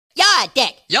You're a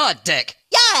dick. You're a dick.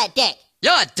 You're a dick.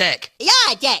 You're a dick. You're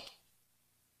a dick.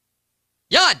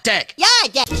 You're a dick. You're a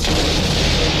dick.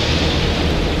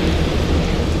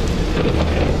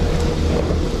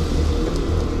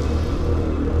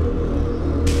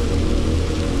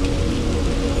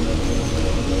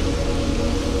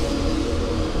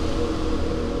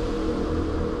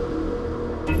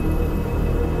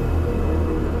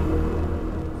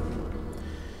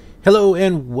 Hello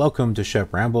and welcome to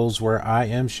Shep Rambles, where I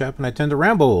am Shep and I tend to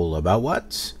ramble about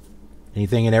what?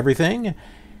 Anything and everything.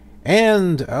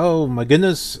 And, oh my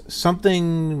goodness,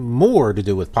 something more to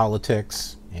do with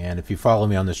politics. And if you follow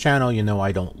me on this channel, you know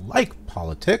I don't like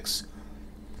politics.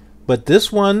 But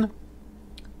this one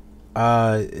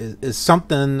is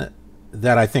something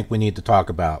that I think we need to talk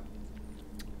about.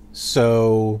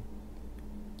 So,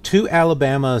 2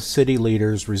 Alabama city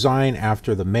leaders resign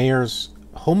after the mayor's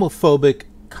homophobic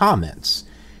comments,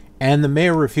 and the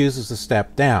mayor refuses to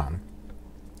step down.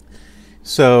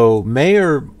 So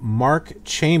Mayor Mark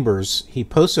Chambers, he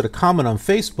posted a comment on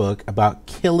Facebook about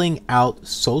killing out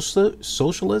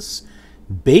socialists,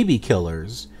 baby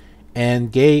killers,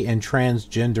 and gay and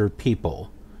transgender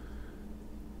people.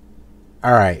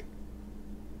 All right.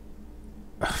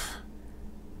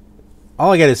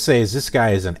 All I gotta say is this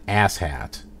guy is an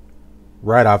asshat.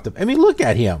 Right off the... I mean, look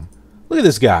at him. Look at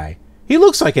this guy. He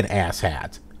looks like an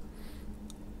asshat.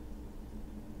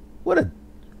 What a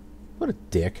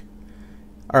dick.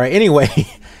 All right, anyway,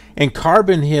 in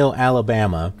Carbon Hill,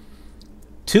 Alabama,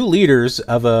 2 leaders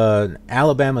of an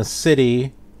Alabama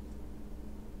city,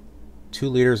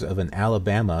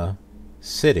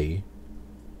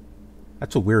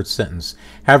 that's a weird sentence,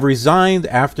 have resigned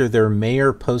after their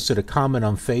mayor posted a comment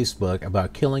on Facebook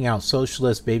about killing out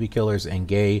socialists, baby killers, and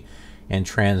gay and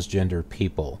transgender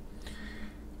people.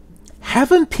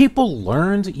 Haven't people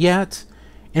learned yet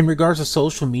in regards to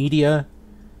social media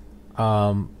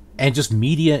and just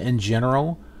media in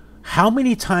general? How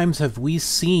many times have we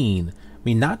seen, I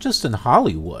mean, not just in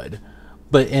Hollywood,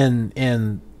 but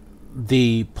in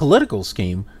the political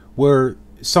scheme, where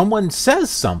someone says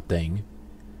something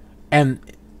and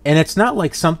it's not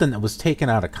like something that was taken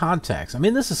out of context. I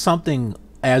mean, this is something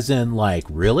as in, like,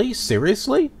 really?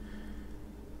 Seriously?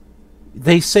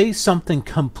 They say something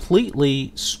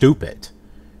completely stupid.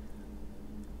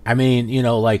 I mean, you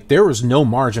know, like, there was no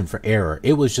margin for error.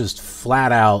 It was just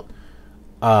flat out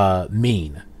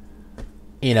mean.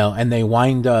 You know, and they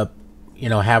wind up, you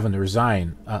know, having to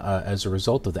resign as a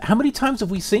result of that. How many times have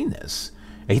we seen this?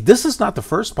 Hey, this is not the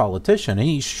first politician, and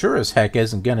he sure as heck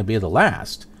isn't going to be the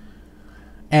last.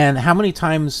 And how many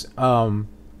times, how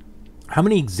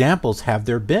many examples have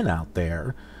there been out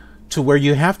there to where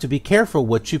you have to be careful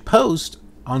what you post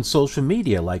on social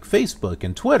media like Facebook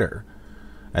and Twitter?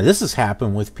 And this has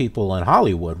happened with people in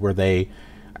Hollywood where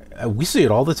we see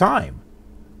it all the time,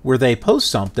 where they post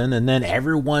something and then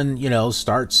everyone, you know,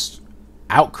 starts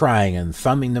outcrying and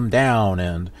thumbing them down,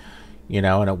 and, you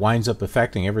know, and it winds up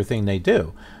affecting everything they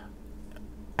do.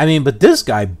 I mean, but this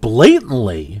guy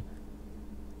blatantly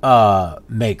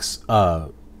makes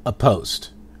a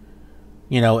post.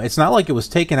 You know, it's not like it was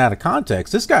taken out of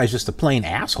context. This guy's just a plain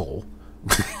asshole.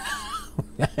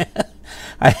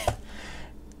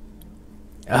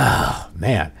 Oh,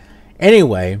 man.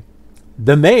 Anyway,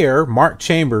 the mayor, Mark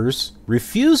Chambers,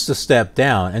 refused to step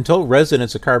down and told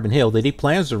residents of Carbon Hill that he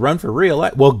plans to run for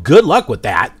re-election. Well, good luck with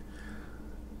that.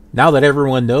 Now that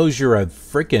everyone knows you're a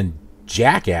freaking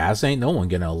jackass, ain't no one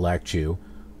going to elect you.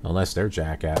 Unless they're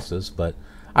jackasses. But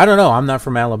I don't know. I'm not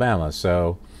from Alabama,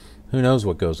 so who knows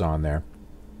what goes on there.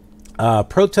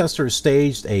 Protesters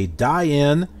staged a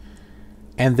die-in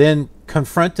and then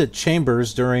confronted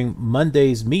Chambers during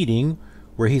Monday's meeting,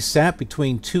 where he sat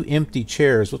between 2 empty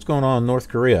chairs. What's going on in North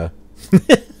Korea?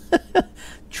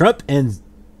 Trump and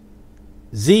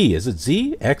Z. Is it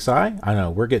Z? XI? I don't know.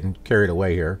 We're getting carried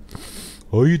away here.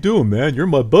 How you doing, man? You're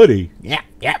my buddy. Yep.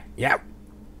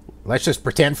 Let's just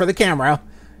pretend for the camera.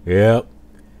 Yep.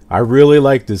 I really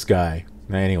like this guy.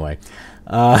 Anyway.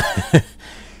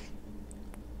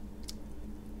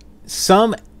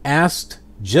 Some asked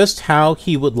just how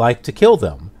he would like to kill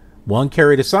them. One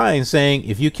carried a sign saying,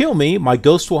 "If you kill me, my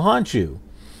ghost will haunt you."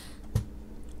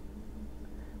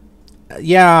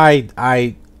 Yeah,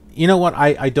 you know what?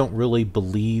 I don't really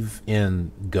believe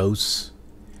in ghosts.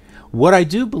 What I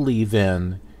do believe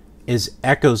in is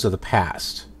echoes of the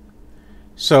past.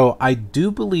 So I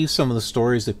do believe some of the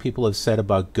stories that people have said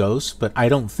about ghosts, but I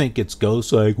don't think it's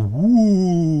ghosts like,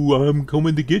 "Woo, I'm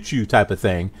coming to get you" type of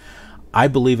thing. I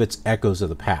believe it's echoes of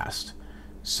the past.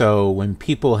 So when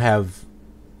people have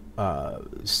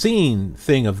seen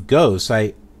thing of ghosts,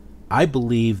 I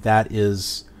believe that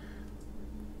is,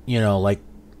 you know, like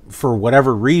for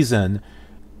whatever reason,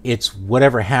 it's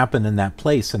whatever happened in that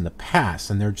place in the past,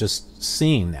 and they're just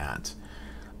seeing that.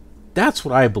 That's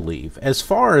what I believe. As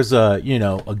far as a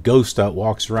ghost that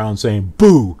walks around saying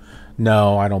 "boo,"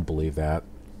 no, I don't believe that.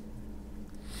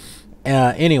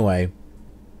 Anyway,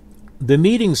 the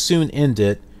meeting soon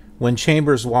ended when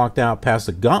Chambers walked out past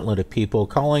a gauntlet of people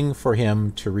calling for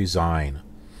him to resign.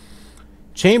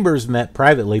 Chambers met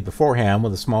privately beforehand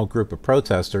with a small group of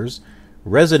protesters.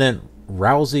 Resident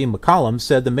Rousey McCollum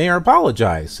said the mayor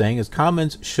apologized, saying his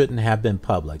comments shouldn't have been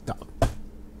public.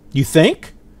 You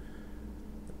think?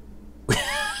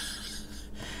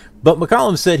 But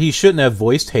McCollum said he shouldn't have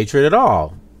voiced hatred at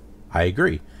all. I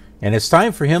agree. And it's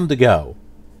time for him to go.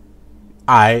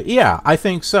 I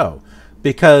think so.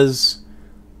 Because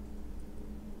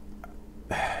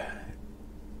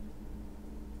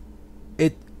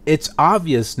it's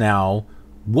obvious now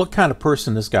what kind of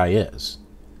person this guy is.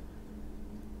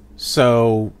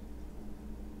 So,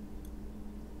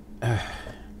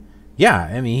 yeah,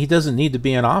 I mean, he doesn't need to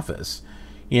be in office.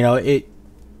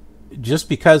 Just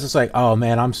because it's like, oh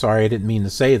man, I'm sorry, I didn't mean to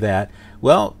say that.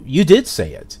 Well, you did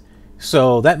say it.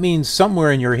 So that means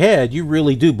somewhere in your head, you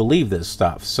really do believe this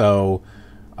stuff. So,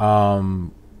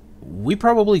 we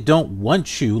probably don't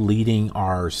want you leading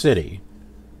our city.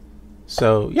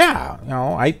 So, yeah,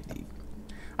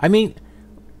 I mean,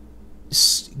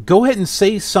 go ahead and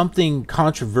say something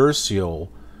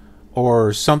controversial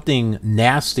or something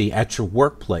nasty at your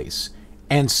workplace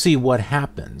and see what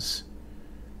happens.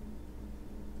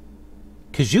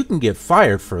 Because you can get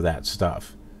fired for that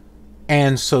stuff.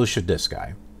 And so should this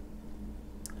guy.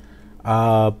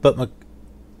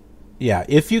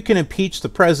 If you can impeach the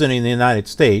president of the United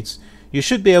States, you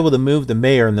should be able to move the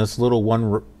mayor in this little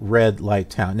one red light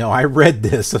town. No, I read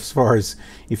this as far as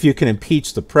if you can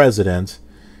impeach the president.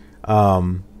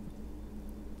 Are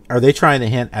they trying to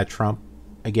hint at Trump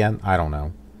again? I don't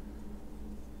know.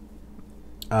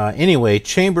 Anyway,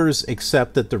 Chambers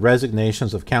accepted the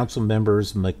resignations of council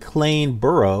members McLean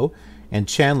Burrow and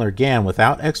Chandler Gann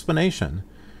without explanation.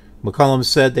 McCollum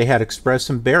said they had expressed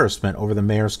embarrassment over the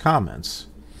mayor's comments.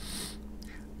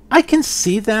 I can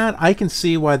see that. I can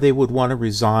see why they would want to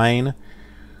resign.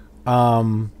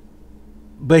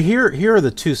 But here are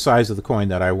the two sides of the coin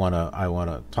that I want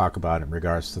to talk about in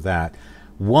regards to that.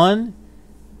 One,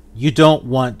 you don't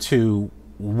want to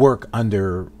work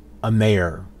under a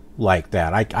mayor like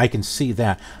that. I can see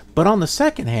that. But on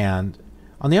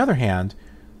the other hand,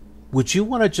 would you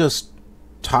want to just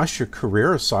toss your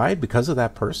career aside because of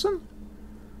that person?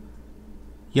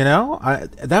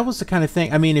 That was the kind of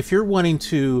thing. I mean, if you're wanting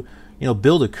to,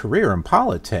 build a career in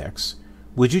politics,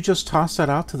 would you just toss that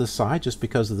out to the side just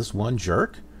because of this one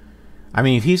jerk? I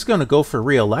mean, if he's going to go for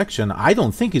re-election, I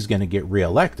don't think he's going to get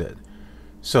re-elected.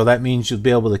 So that means you'll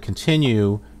be able to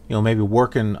continue, maybe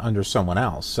working under someone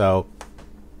else. So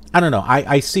I don't know.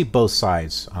 I see both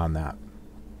sides on that.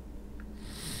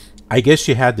 I guess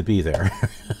you had to be there.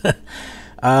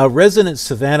 Resident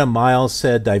Savannah Miles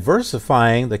said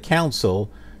diversifying the council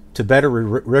to better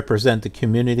represent the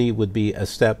community would be a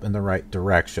step in the right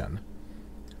direction.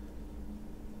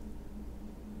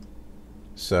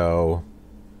 So,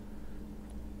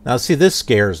 now see, this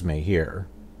scares me here,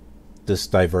 this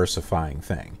diversifying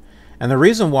thing. And the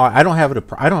reason why I don't have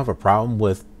a problem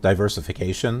with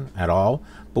diversification at all,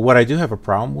 but what I do have a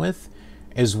problem with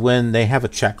is when they have a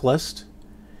checklist,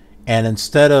 and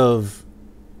instead of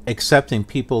accepting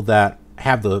people that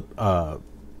have the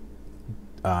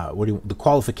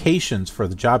qualifications for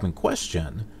the job in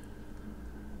question,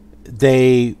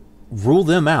 they rule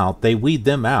them out, they weed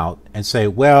them out, and say,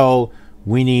 well,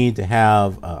 we need to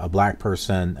have a black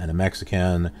person and a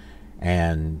Mexican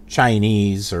and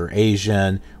Chinese or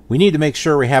Asian. We need to make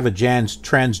sure we have a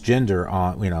transgender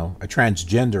on,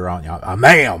 a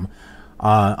ma'am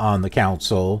on the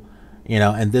council,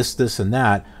 and this and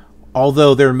that.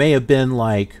 Although there may have been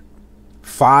like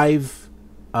 5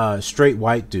 straight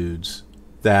white dudes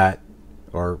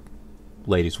or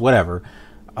ladies, whatever,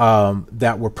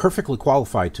 that were perfectly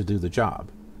qualified to do the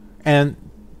job. And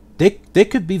they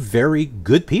could be very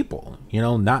good people,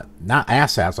 not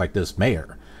asshats like this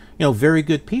mayor, very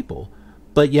good people,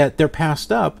 but yet they're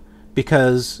passed up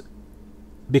because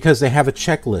they have a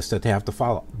checklist that they have to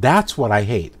follow. That's what I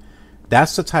hate.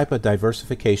 That's the type of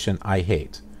diversification I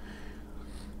hate.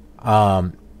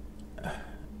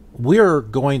 We're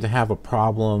going to have a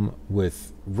problem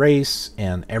with race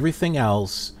and everything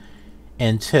else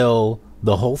until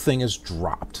the whole thing is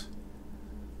dropped.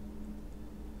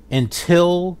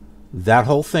 Until that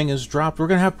whole thing is dropped, we're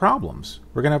going to have problems.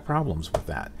 We're going to have problems with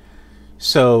that.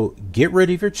 So get rid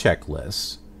of your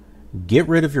checklists, get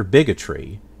rid of your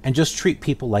bigotry, and just treat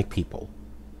people like people.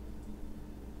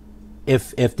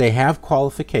 If they have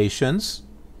qualifications,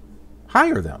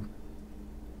 hire them.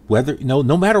 Whether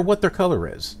no matter what their color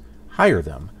is, hire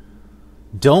them.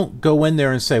 Don't go in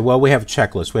there and say, well, we have a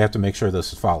checklist. We have to make sure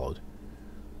this is followed.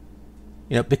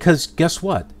 Because guess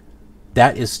what?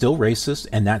 That is still racist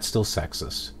and that's still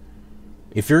sexist.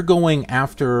 If you're going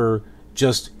after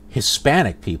just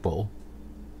Hispanic people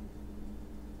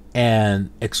and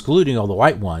excluding all the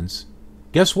white ones,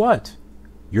 guess what?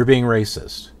 You're being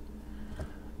racist.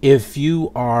 If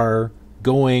you are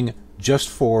going just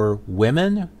for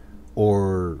women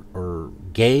or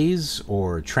gays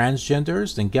or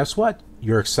transgenders, then guess what?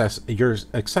 You're sexist.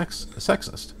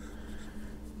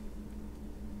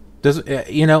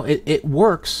 It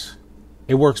works.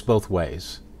 It works both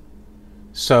ways.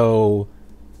 So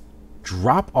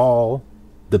drop all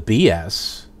the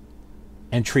BS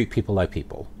and treat people like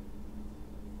people.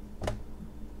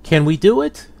 Can we do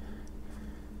it?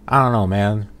 I don't know,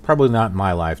 man. Probably not in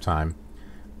my lifetime.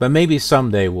 But maybe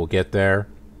someday we'll get there.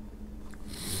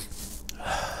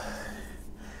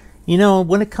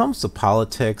 When it comes to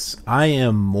politics,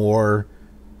 I'm more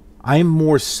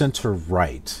center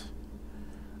right.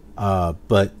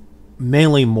 But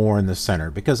mainly more in the center,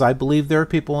 because I believe there are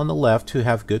people on the left who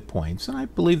have good points, and I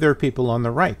believe there are people on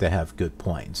the right that have good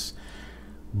points.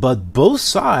 But both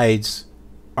sides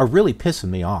are really pissing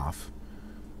me off.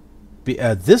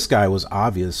 This guy was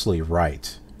obviously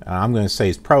right. I'm going to say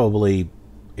he's probably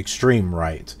extreme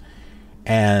right.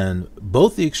 And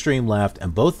both the extreme left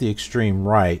and both the extreme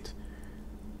right,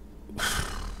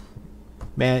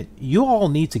 man, you all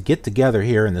need to get together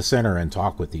here in the center and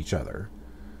talk with each other.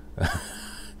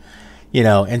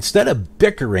 Instead of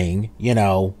bickering,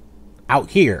 out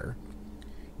here,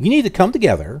 you need to come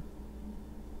together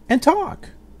and talk.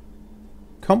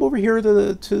 Come over here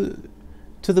to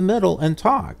the middle and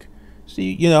talk. So,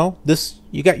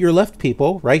 you got your left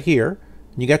people right here,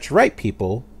 and you got your right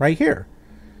people right here.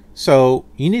 So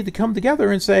you need to come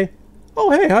together and say, oh,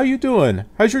 hey, how you doing?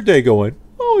 How's your day going?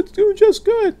 Oh, it's doing just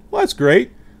good. Well, that's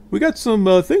great. We got some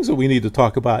things that we need to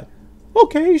talk about.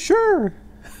 Okay, sure.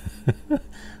 What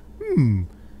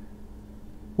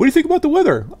do you think about the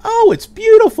weather? Oh, it's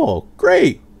beautiful.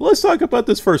 Great. Let's talk about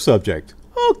this first subject.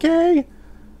 Okay.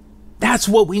 That's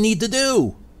what we need to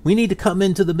do. We need to come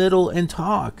into the middle and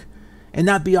talk and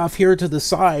not be off here to the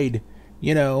side.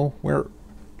 We're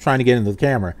trying to get into the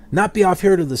camera. Not be off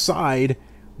here to the side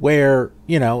where,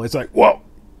 it's like, whoa,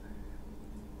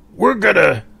 we're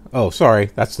gonna... Oh, sorry.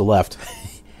 That's the left.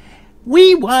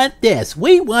 We want this.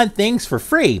 We want things for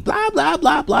free. Blah, blah,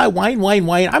 blah, blah. Wine, wine,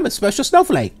 wine. I'm a special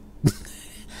snowflake.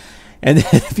 And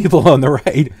then people on the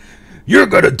right, you're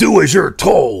going to do as you're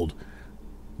told,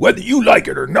 whether you like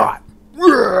it or not.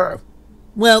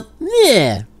 Well,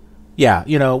 yeah.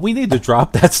 Yeah, we need to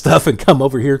drop that stuff and come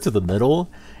over here to the middle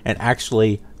and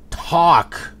actually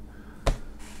talk.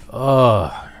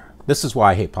 This is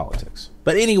why I hate politics.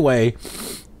 But anyway,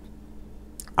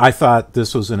 I thought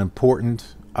this was an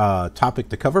important topic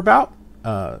to cover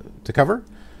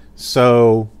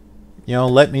So,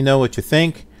 let me know what you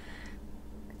think.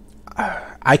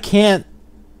 I can't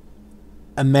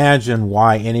imagine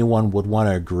why anyone would want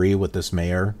to agree with this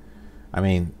mayor. I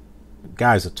mean, the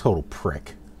guy's a total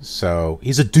prick. So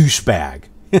he's a douchebag.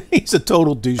 He's a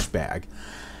total douchebag.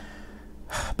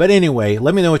 But anyway,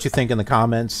 let me know what you think in the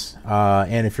comments.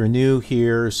 And if you're new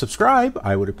here, subscribe.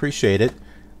 I would appreciate it.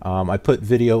 I put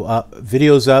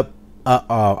videos up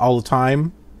all the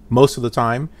time, most of the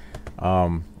time.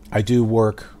 I do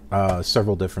work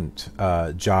several different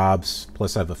jobs,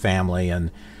 plus I have a family, and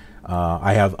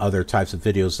I have other types of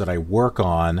videos that I work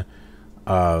on,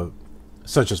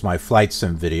 such as my flight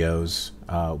sim videos,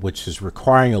 which is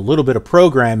requiring a little bit of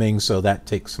programming, so that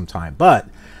takes some time. But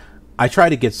I try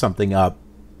to get something up,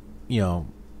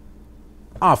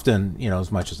 often,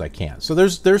 as much as I can. So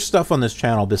there's stuff on this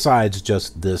channel besides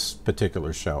just this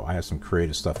particular show. I have some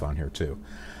creative stuff on here too.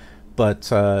 But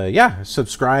yeah,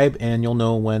 subscribe and you'll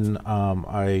know when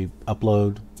I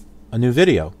upload a new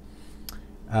video.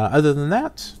 Other than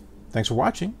that, thanks for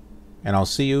watching, and I'll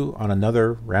see you on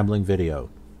another rambling video.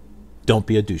 Don't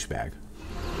be a douchebag.